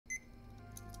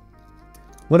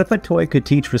What if a toy could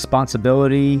teach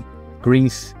responsibility,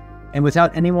 grief, and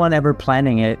without anyone ever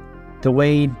planning it, the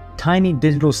way tiny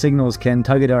digital signals can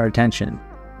tug at our attention?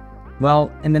 Well,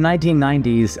 in the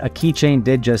 1990s, a keychain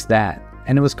did just that,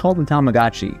 and it was called the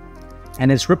Tamagotchi,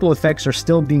 and its ripple effects are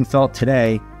still being felt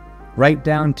today, right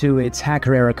down to its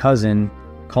hacker-era cousin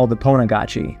called the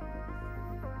Pwnagotchi.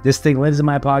 This thing lives in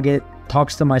my pocket,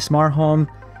 talks to my smart home,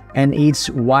 and eats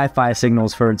Wi-Fi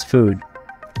signals for its food.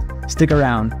 Stick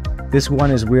around, this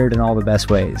one is weird in all the best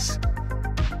ways.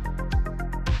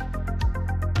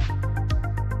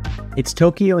 It's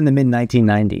Tokyo in the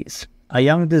mid-1990s. A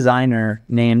young designer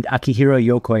named Akihiro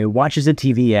Yokoi watches a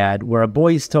TV ad where a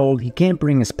boy is told he can't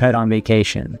bring his pet on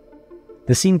vacation.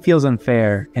 The scene feels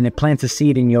unfair, and it plants a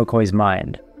seed in Yokoi's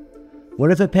mind. What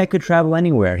if a pet could travel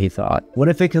anywhere, he thought? What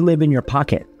if it could live in your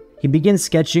pocket? He begins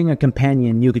sketching a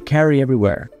companion you could carry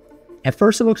everywhere. At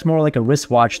first it looks more like a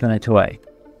wristwatch than a toy.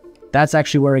 That's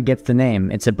actually where it gets the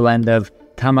name. It's a blend of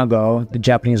tamago, the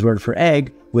Japanese word for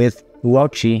egg, with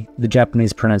uochi, the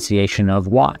Japanese pronunciation of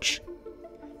watch.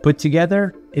 Put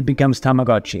together, it becomes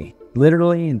Tamagotchi,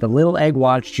 literally the little egg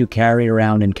watch you carry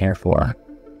around and care for.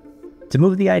 To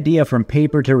move the idea from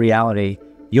paper to reality,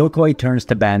 Yokoi turns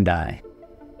to Bandai.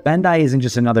 Bandai isn't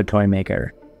just another toy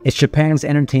maker. It's Japan's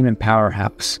entertainment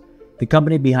powerhouse, the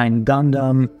company behind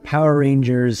Gundam, Power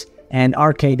Rangers, and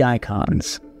arcade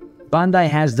icons. Bandai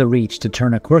has the reach to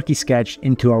turn a quirky sketch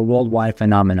into a worldwide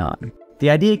phenomenon. The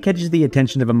idea catches the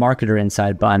attention of a marketer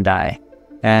inside Bandai,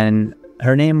 and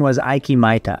her name was Aiki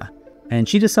Maita, and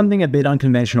she does something a bit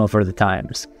unconventional for the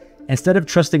times. Instead of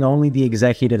trusting only the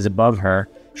executives above her,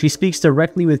 she speaks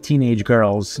directly with teenage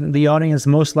girls, the audience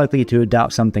most likely to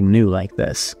adopt something new like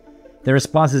this. The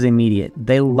response is immediate.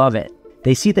 They love it.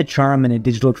 They see the charm in a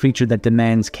digital creature that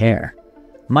demands care.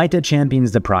 Maita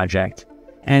champions the project,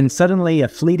 and suddenly a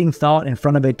fleeting thought in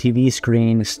front of a TV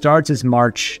screen starts its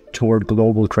march toward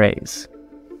global craze.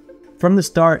 From the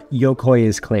start, Yokoi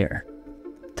is clear.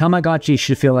 Tamagotchi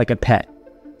should feel like a pet,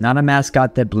 not a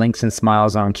mascot that blinks and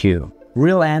smiles on cue.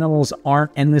 Real animals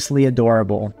aren't endlessly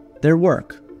adorable. They're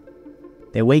work.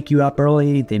 They wake you up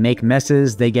early, they make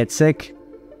messes, they get sick,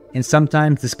 and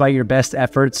sometimes, despite your best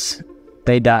efforts,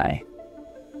 they die.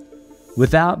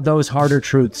 Without those harder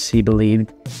truths, he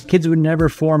believed, kids would never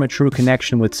form a true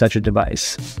connection with such a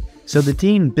device. So the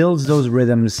team builds those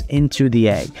rhythms into the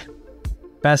egg.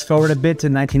 Fast forward a bit to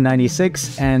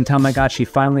 1996, and Tamagotchi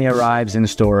finally arrives in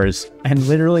stores, and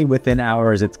literally within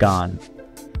hours it's gone.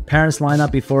 Parents line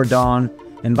up before dawn,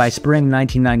 and by spring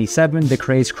 1997, the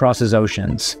craze crosses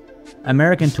oceans.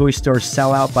 American toy stores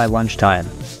sell out by lunchtime.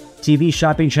 TV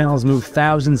shopping channels move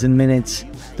thousands in minutes.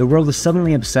 The world is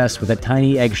suddenly obsessed with a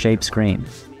tiny egg-shaped screen.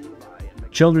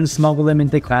 Children smuggle them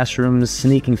into classrooms,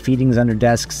 sneaking feedings under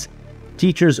desks.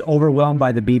 Teachers, overwhelmed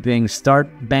by the beeping, start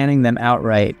banning them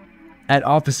outright. At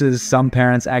offices, some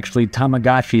parents actually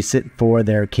Tamagotchi sit for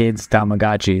their kids'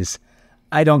 Tamagotchis.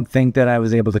 I don't think that I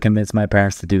was able to convince my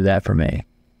parents to do that for me.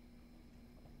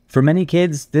 For many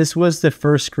kids, this was the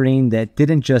first screen that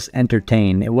didn't just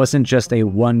entertain. It wasn't just a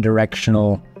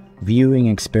one-directional viewing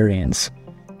experience.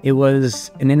 It was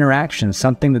an interaction,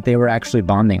 something that they were actually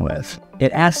bonding with.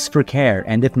 It asks for care,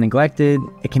 and if neglected,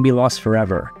 it can be lost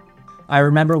forever. I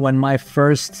remember when my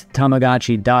first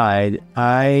Tamagotchi died,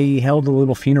 I held a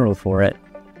little funeral for it.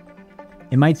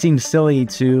 It might seem silly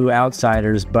to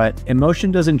outsiders, but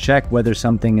emotion doesn't check whether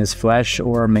something is flesh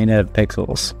or made of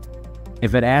pixels.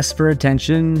 If it asks for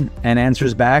attention and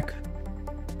answers back,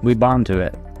 we bond to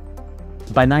it.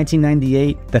 By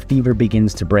 1998, the fever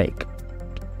begins to break.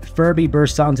 Furby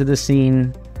bursts onto the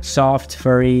scene, soft,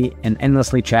 furry, and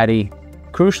endlessly chatty,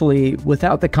 crucially,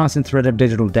 without the constant threat of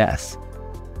digital death.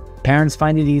 Parents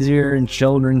find it easier, and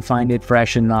children find it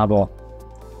fresh and novel.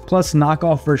 Plus,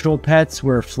 knockoff virtual pets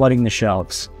were flooding the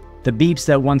shelves. The beeps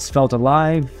that once felt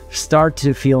alive start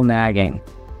to feel nagging,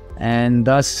 and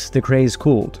thus the craze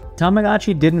cooled.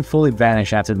 Tamagotchi didn't fully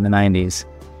vanish after the 90s.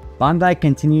 Bandai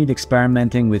continued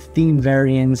experimenting with theme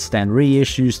variants and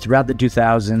reissues throughout the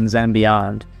 2000s and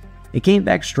beyond. It came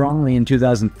back strongly in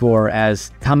 2004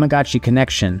 as Tamagotchi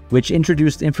Connection, which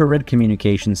introduced infrared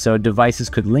communication so devices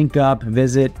could link up,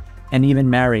 visit, and even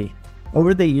marry.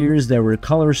 Over the years, there were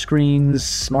color screens,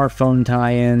 smartphone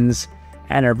tie-ins,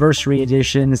 anniversary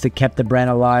editions that kept the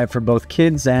brand alive for both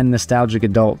kids and nostalgic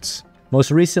adults. Most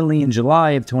recently, in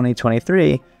July of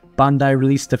 2023, Bandai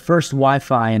released the first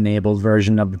Wi-Fi enabled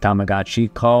version of the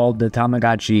Tamagotchi called the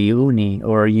Tamagotchi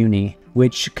Uni,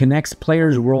 which connects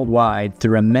players worldwide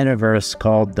through a metaverse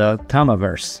called the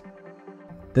Tamaverse.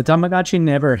 The Tamagotchi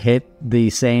never hit the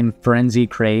same frenzy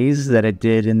craze that it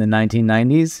did in the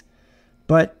 1990s,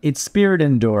 But its spirit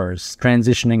endures,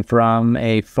 transitioning from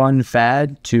a fun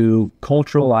fad to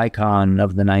cultural icon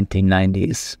of the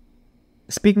 1990s.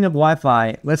 Speaking of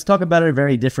Wi-Fi, let's talk about a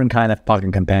very different kind of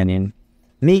pocket companion.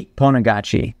 Meet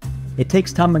Pwnagotchi. It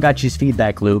takes Tamagotchi's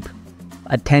feedback loop,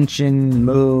 attention,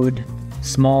 mood,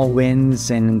 small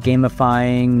wins, and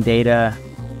gamifying data,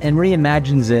 and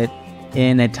reimagines it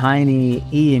in a tiny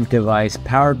e-ink device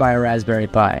powered by a Raspberry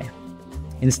Pi.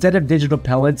 Instead of digital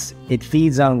pellets, it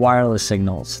feeds on wireless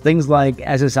signals, things like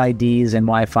SSIDs and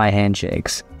Wi-Fi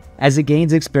handshakes. As it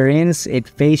gains experience,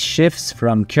 its face shifts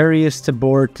from curious to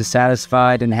bored to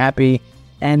satisfied and happy,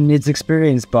 and its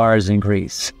experience bars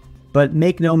increase. But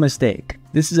make no mistake,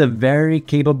 this is a very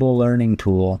capable learning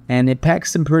tool, and it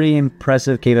packs some pretty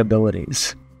impressive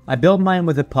capabilities. I built mine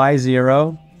with a Pi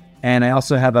Zero, and I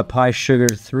also have a Pi Sugar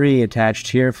 3 attached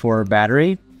here for a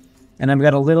battery. And I've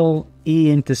got a little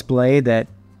e-ink display that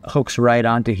hooks right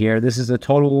onto here. This is a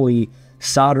totally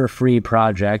solder-free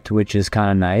project, which is kind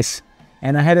of nice.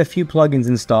 And I had a few plugins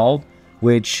installed,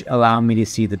 which allow me to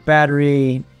see the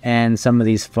battery and some of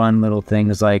these fun little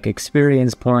things like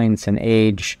experience points and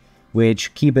age,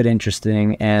 which keep it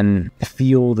interesting and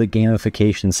fuel the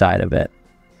gamification side of it.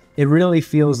 It really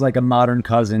feels like a modern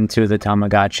cousin to the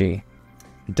Tamagotchi.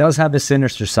 It does have a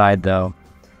sinister side though,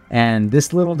 and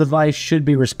this little device should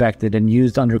be respected and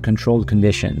used under controlled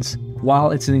conditions.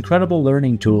 While it's an incredible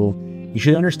learning tool, you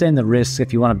should understand the risks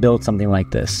if you want to build something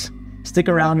like this. Stick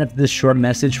around after this short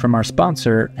message from our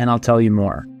sponsor and I'll tell you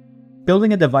more.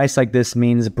 Building a device like this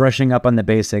means brushing up on the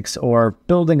basics or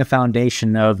building a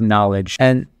foundation of knowledge,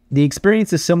 and the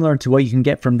experience is similar to what you can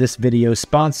get from this video's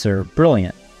sponsor,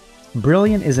 Brilliant.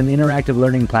 Brilliant is an interactive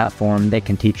learning platform that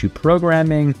can teach you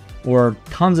programming or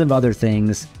tons of other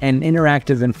things in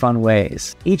interactive and fun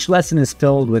ways. Each lesson is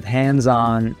filled with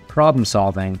hands-on problem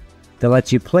solving that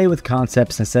lets you play with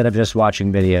concepts instead of just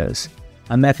watching videos,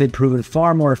 a method proven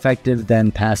far more effective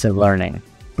than passive learning.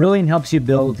 Brilliant helps you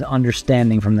build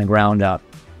understanding from the ground up,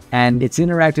 and its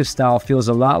interactive style feels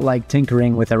a lot like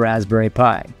tinkering with a Raspberry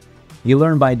Pi. You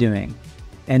learn by doing,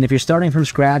 and if you're starting from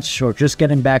scratch or just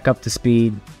getting back up to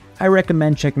speed, I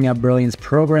recommend checking out Brilliant's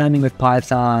Programming with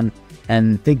Python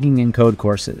and Thinking in Code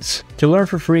courses. To learn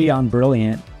for free on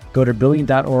Brilliant, go to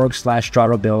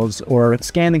brilliant.org/throttle-builds or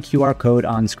scan the QR code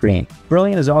on screen.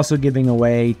 Brilliant is also giving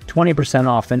away 20%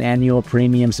 off an annual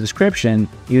premium subscription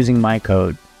using my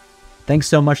code. Thanks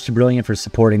so much to Brilliant for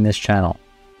supporting this channel.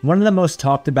 One of the most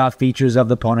talked about features of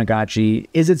the Pwnagotchi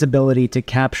is its ability to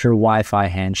capture Wi-Fi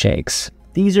handshakes.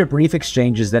 These are brief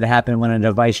exchanges that happen when a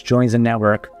device joins a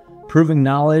network, proving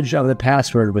knowledge of the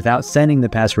password without sending the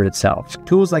password itself.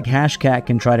 Tools like Hashcat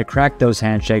can try to crack those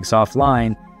handshakes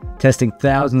offline, testing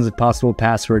thousands of possible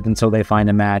passwords until they find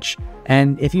a match.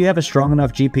 And if you have a strong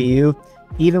enough GPU,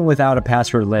 even without a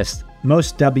password list,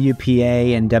 most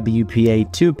WPA and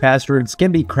WPA2 passwords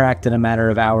can be cracked in a matter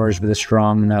of hours with a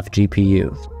strong enough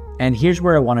GPU. And here's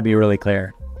where I want to be really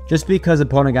clear. Just because a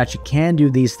Pwnagotchi can do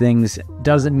these things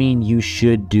doesn't mean you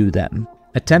should do them.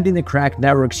 Attempting to crack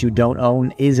networks you don't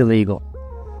own is illegal.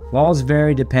 Laws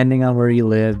vary depending on where you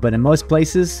live, but in most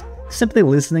places, simply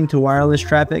listening to wireless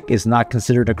traffic is not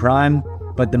considered a crime.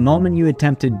 But the moment you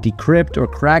attempt to decrypt or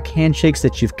crack handshakes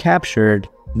that you've captured,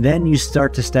 then you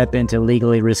start to step into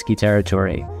legally risky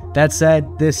territory. That said,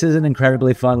 this is an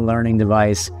incredibly fun learning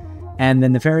device, and the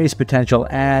nefarious potential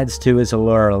adds to its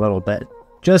allure a little bit.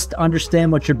 Just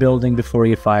understand what you're building before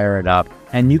you fire it up,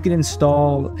 and you can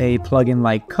install a plugin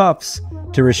like Cuffs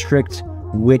to restrict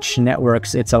which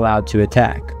networks it's allowed to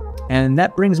attack. And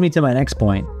that brings me to my next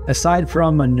point. Aside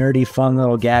from a nerdy fun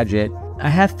little gadget, I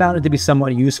have found it to be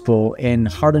somewhat useful in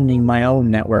hardening my own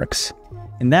networks.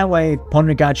 In that way,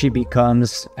 Pwnagotchi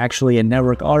becomes actually a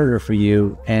network auditor for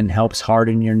you and helps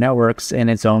harden your networks in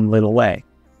its own little way.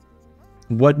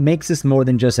 What makes this more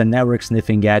than just a network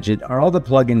sniffing gadget are all the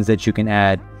plugins that you can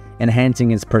add,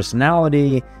 enhancing its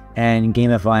personality and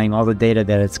gamifying all the data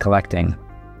that it's collecting.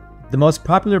 The most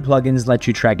popular plugins let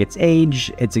you track its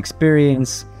age, its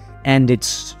experience, and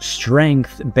its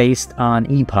strength based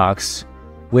on epochs,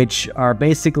 which are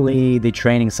basically the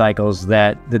training cycles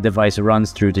that the device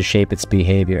runs through to shape its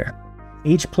behavior.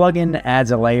 Each plugin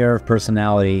adds a layer of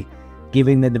personality,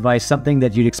 giving the device something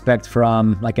that you'd expect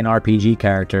from like an RPG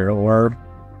character or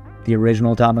the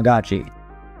original Tamagotchi.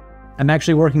 I'm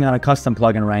actually working on a custom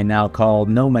plugin right now called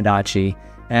Pwnagotchi,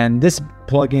 and this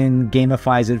plugin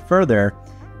gamifies it further.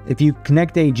 If you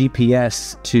connect a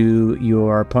GPS to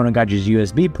your Pwnagotchi's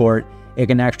USB port, it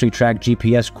can actually track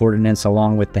GPS coordinates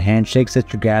along with the handshakes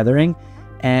that you're gathering.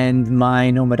 And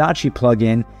my Pwnagotchi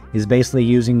plugin is basically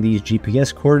using these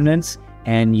GPS coordinates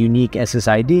and unique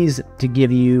SSIDs to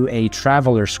give you a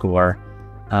traveler score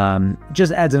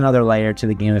Just adds another layer to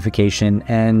the gamification,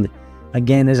 and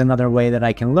again is another way that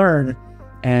I can learn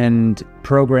and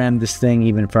program this thing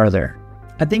even further.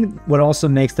 I think what also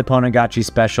makes the Pwnagotchi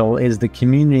special is the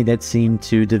community that seemed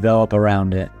to develop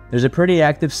around it. There's a pretty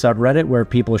active subreddit where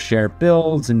people share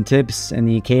builds and tips and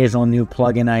the occasional new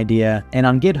plugin idea, and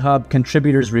on GitHub,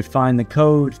 contributors refine the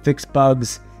code, fix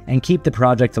bugs, and keep the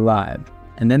project alive.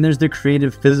 And then there's the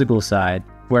creative physical side,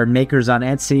 where makers on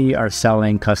Etsy are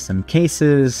selling custom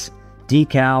cases,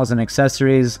 decals, and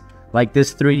accessories, like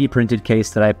this 3D printed case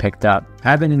that I picked up.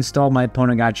 I haven't installed my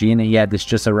Pwnagotchi in it yet, this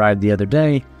just arrived the other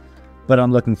day, but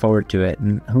I'm looking forward to it,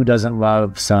 and who doesn't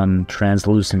love some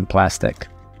translucent plastic?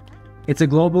 It's a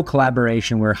global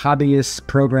collaboration where hobbyists,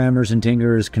 programmers, and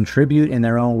tinkerers contribute in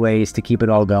their own ways to keep it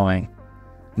all going.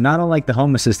 Not unlike the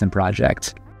Home Assistant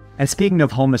project. And speaking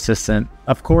of Home Assistant,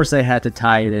 of course I had to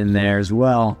tie it in there as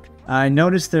well. I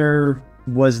noticed there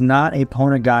was not a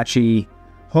Pwnagotchi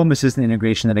Home Assistant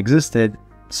integration that existed,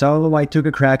 so I took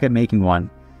a crack at making one.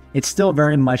 It's still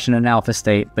very much in an alpha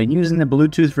state, but using the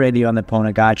Bluetooth radio on the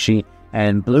Pwnagotchi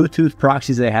and Bluetooth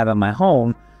proxies I have at my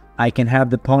home, I can have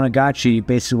the Pwnagotchi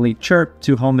basically chirp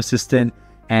to Home Assistant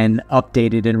and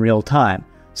update it in real time.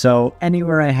 So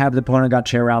anywhere I have the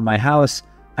Pwnagotchi around my house,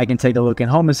 I can take a look in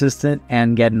Home Assistant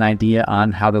and get an idea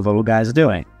on how the little guy's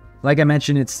doing. Like I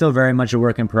mentioned, it's still very much a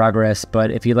work in progress,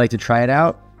 but if you'd like to try it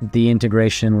out, the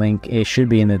integration link should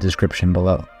be in the description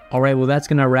below. Alright, well that's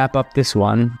going to wrap up this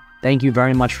one. Thank you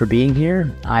very much for being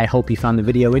here. I hope you found the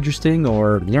video interesting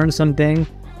or learned something,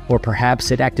 or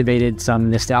perhaps it activated some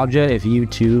nostalgia if you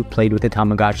too played with the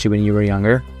Tamagotchi when you were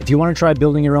younger. If you want to try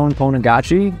building your own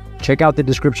Pwnagotchi, check out the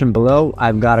description below.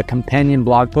 I've got a companion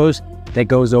blog post that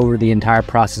goes over the entire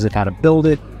process of how to build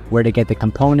it, where to get the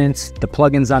components, the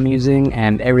plugins I'm using,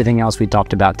 and everything else we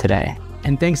talked about today.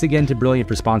 And thanks again to Brilliant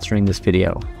for sponsoring this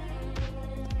video.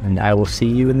 And I will see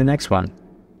you in the next one.